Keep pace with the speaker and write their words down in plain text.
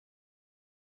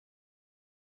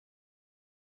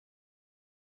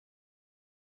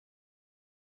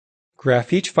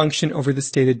Graph each function over the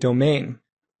stated domain.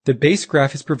 The base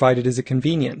graph is provided as a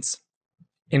convenience.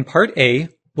 In part A,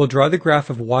 we'll draw the graph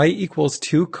of y equals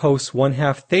 2 cos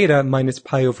 1/2 theta minus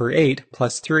pi over 8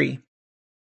 plus 3.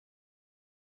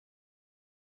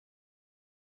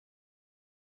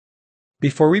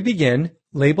 Before we begin,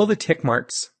 label the tick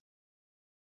marks.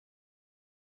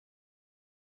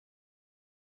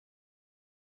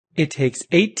 It takes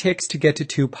 8 ticks to get to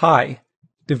 2 pi.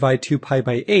 Divide 2 pi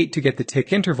by 8 to get the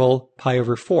tick interval, pi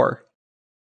over 4.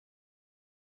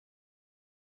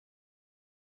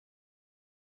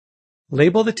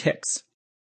 Label the ticks.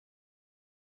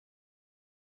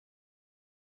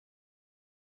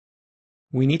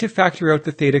 We need to factor out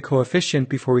the theta coefficient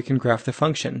before we can graph the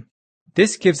function.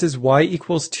 This gives us y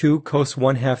equals 2 cos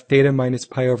 1/2 theta minus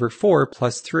pi over 4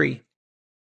 plus 3.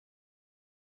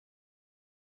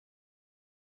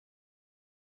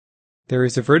 There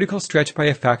is a vertical stretch by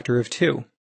a factor of 2.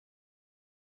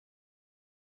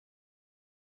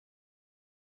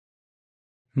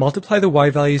 Multiply the y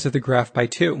values of the graph by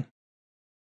 2.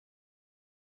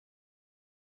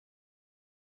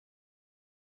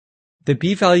 The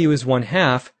b value is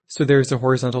 1/2, so there is a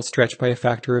horizontal stretch by a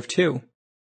factor of 2.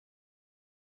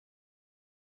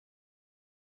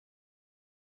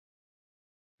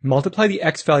 Multiply the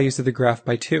x values of the graph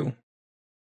by 2.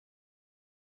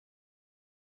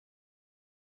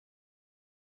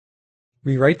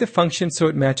 Rewrite the function so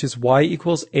it matches y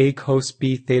equals a cos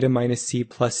b theta minus c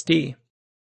plus d.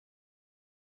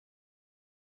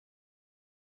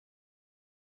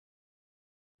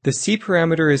 The c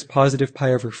parameter is positive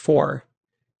pi over 4.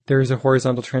 There is a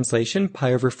horizontal translation,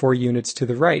 pi over 4 units to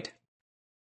the right.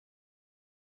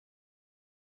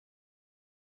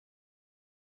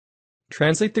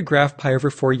 Translate the graph pi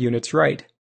over 4 units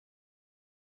right.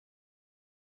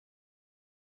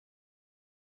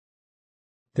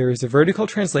 There is a vertical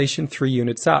translation 3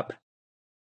 units up.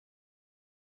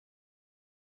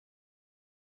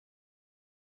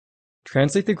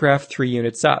 Translate the graph 3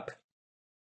 units up.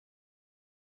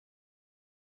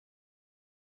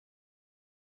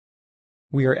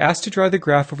 We are asked to draw the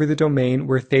graph over the domain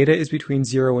where theta is between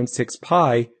 0 and 6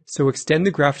 pi, so extend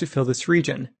the graph to fill this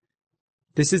region.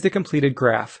 This is the completed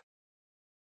graph.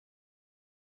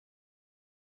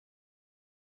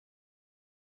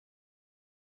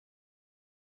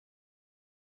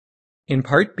 In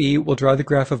part B, we'll draw the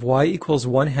graph of y equals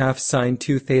 1/2 sine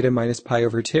 2 theta minus pi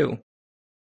over 2.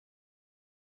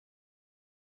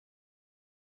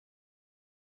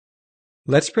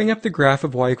 Let's bring up the graph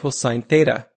of y equals sine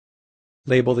theta.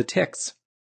 Label the ticks.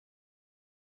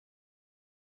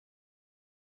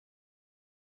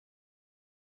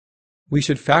 We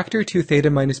should factor 2 theta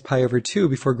minus pi over 2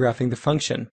 before graphing the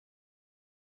function.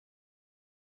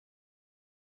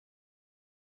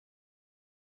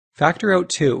 Factor out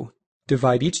 2.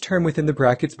 Divide each term within the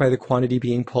brackets by the quantity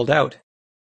being pulled out.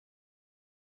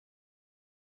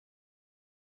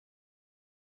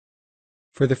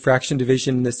 For the fraction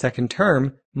division in the second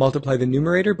term, multiply the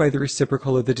numerator by the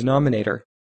reciprocal of the denominator.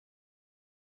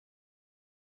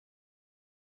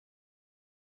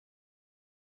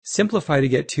 Simplify to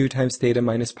get 2 times theta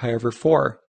minus pi over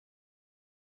 4.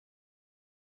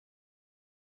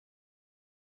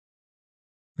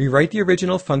 Rewrite the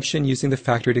original function using the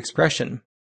factored expression.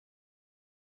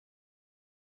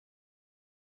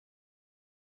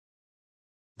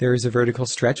 There is a vertical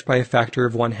stretch by a factor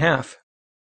of 1/2.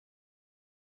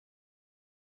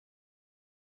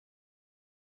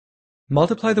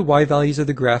 Multiply the y values of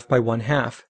the graph by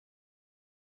 1/2.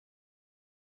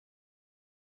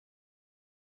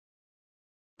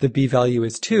 The b value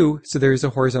is 2, so there is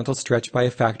a horizontal stretch by a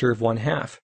factor of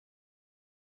 1/2.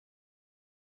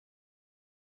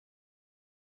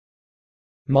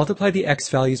 Multiply the x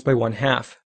values by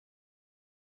 1/2.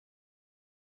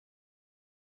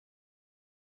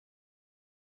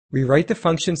 Rewrite the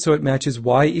function so it matches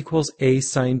y equals a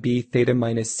sine b theta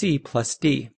minus c plus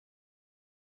d.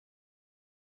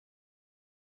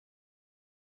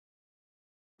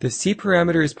 The c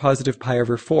parameter is positive pi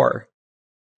over 4.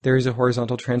 There is a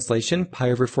horizontal translation, pi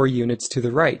over 4 units to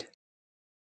the right.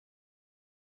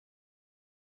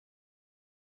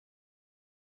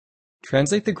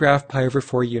 Translate the graph pi over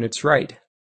 4 units right.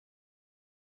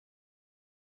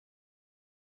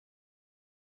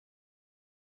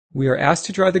 We are asked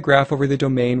to draw the graph over the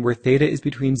domain where theta is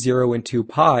between 0 and 2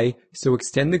 pi, so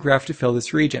extend the graph to fill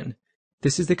this region.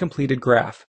 This is the completed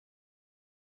graph.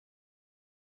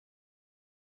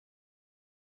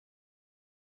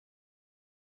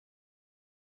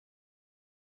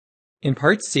 In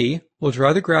part C, we'll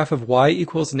draw the graph of y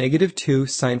equals negative 2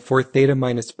 sine 4 theta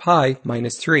minus pi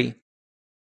minus 3.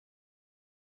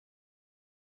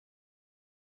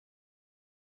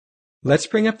 Let's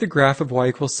bring up the graph of y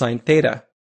equals sine theta.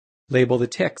 Label the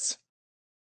ticks.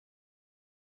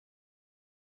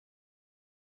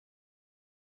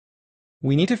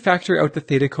 We need to factor out the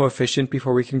theta coefficient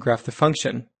before we can graph the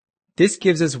function. This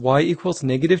gives us y equals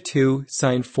negative 2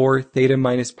 sine 4 theta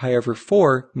minus pi over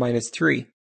 4 minus 3.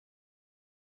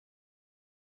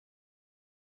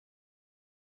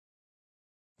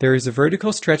 There is a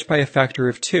vertical stretch by a factor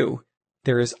of 2.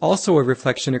 There is also a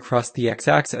reflection across the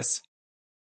x-axis.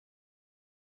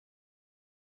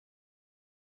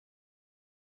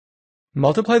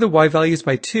 Multiply the y values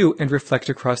by 2 and reflect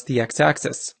across the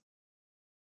x-axis.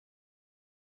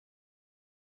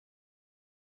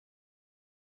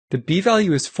 The b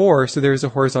value is 4, so there is a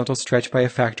horizontal stretch by a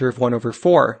factor of 1 over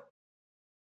 4.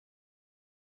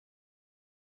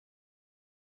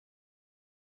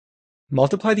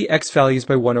 Multiply the x values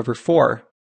by 1 over 4.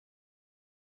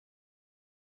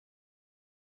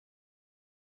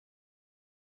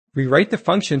 Rewrite the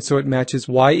function so it matches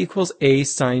y equals a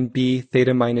sine b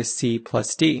theta minus c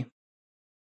plus d.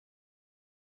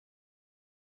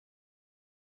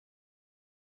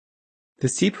 The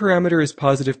c parameter is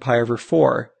positive pi over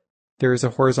 4. There is a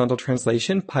horizontal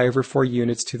translation pi over 4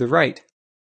 units to the right.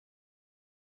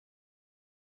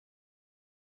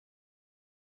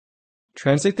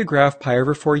 Translate the graph pi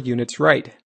over 4 units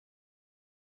right.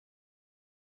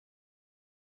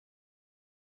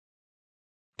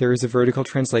 There is a vertical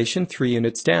translation 3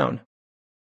 units down.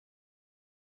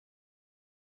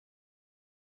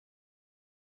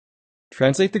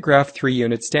 Translate the graph 3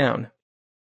 units down.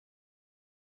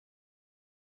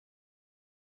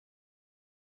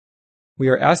 We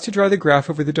are asked to draw the graph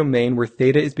over the domain where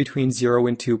theta is between 0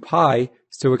 and 2 pi,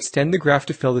 so extend the graph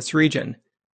to fill this region.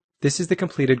 This is the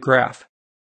completed graph.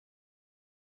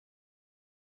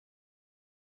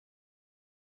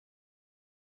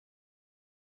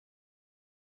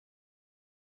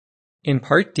 In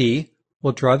part D,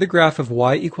 we'll draw the graph of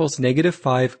y equals negative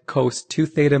 5 cos 2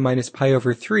 theta minus pi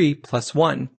over 3 plus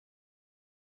 1.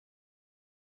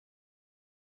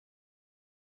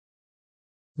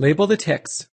 Label the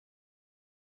ticks.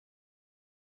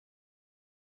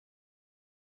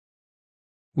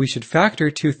 We should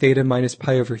factor 2 theta minus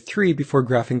pi over 3 before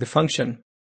graphing the function.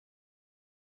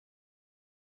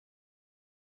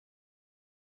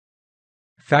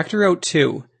 Factor out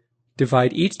 2.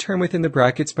 Divide each term within the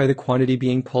brackets by the quantity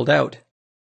being pulled out.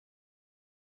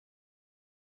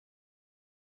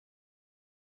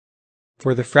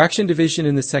 For the fraction division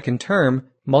in the second term,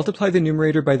 multiply the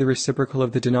numerator by the reciprocal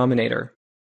of the denominator.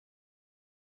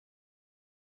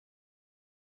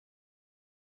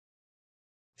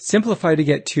 Simplify to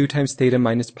get 2 times theta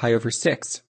minus pi over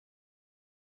 6.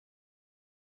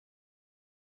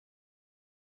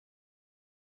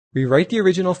 Rewrite the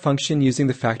original function using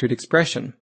the factored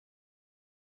expression.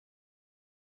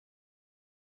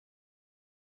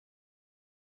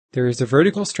 There is a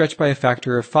vertical stretch by a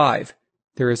factor of 5.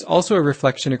 There is also a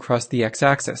reflection across the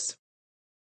x-axis.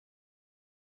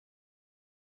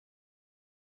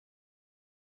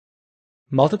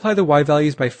 Multiply the y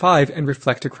values by 5 and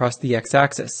reflect across the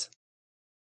x-axis.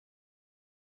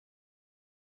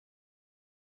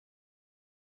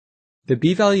 The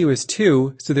b value is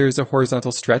 2, so there is a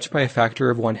horizontal stretch by a factor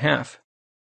of 1/2.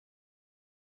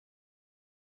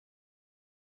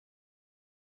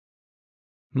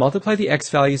 Multiply the x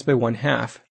values by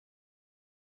 1/2.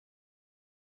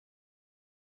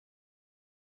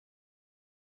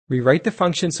 Rewrite the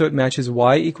function so it matches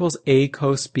y equals a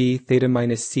cos b theta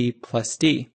minus c plus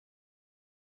d.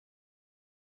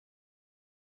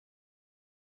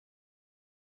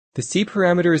 The c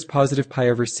parameter is positive pi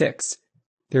over 6.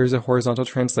 There is a horizontal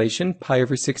translation pi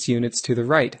over 6 units to the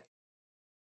right.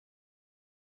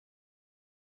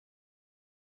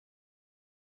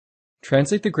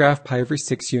 Translate the graph pi over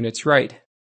 6 units right.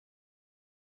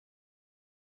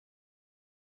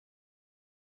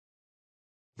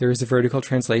 There is a vertical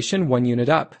translation 1 unit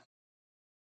up.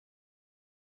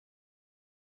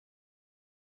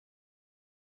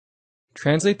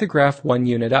 Translate the graph 1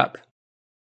 unit up.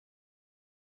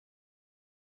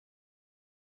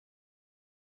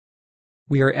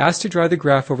 We are asked to draw the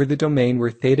graph over the domain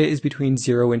where theta is between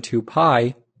 0 and 2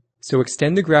 pi, so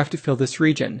extend the graph to fill this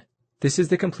region. This is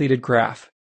the completed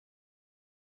graph.